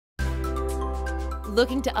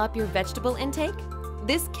Looking to up your vegetable intake?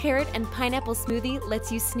 This carrot and pineapple smoothie lets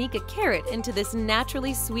you sneak a carrot into this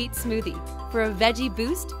naturally sweet smoothie for a veggie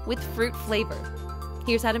boost with fruit flavor.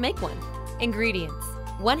 Here's how to make one. Ingredients: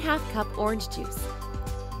 1/2 cup orange juice,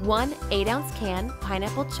 1 8-ounce can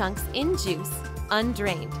pineapple chunks in juice,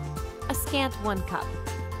 undrained, a scant 1 cup,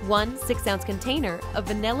 1 6-ounce container of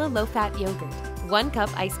vanilla low-fat yogurt, 1 cup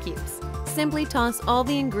ice cubes. Simply toss all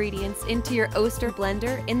the ingredients into your Oster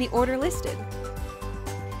blender in the order listed.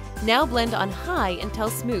 Now blend on high until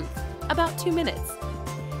smooth, about 2 minutes.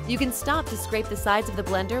 You can stop to scrape the sides of the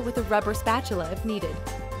blender with a rubber spatula if needed.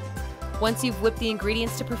 Once you've whipped the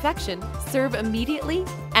ingredients to perfection, serve immediately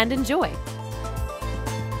and enjoy.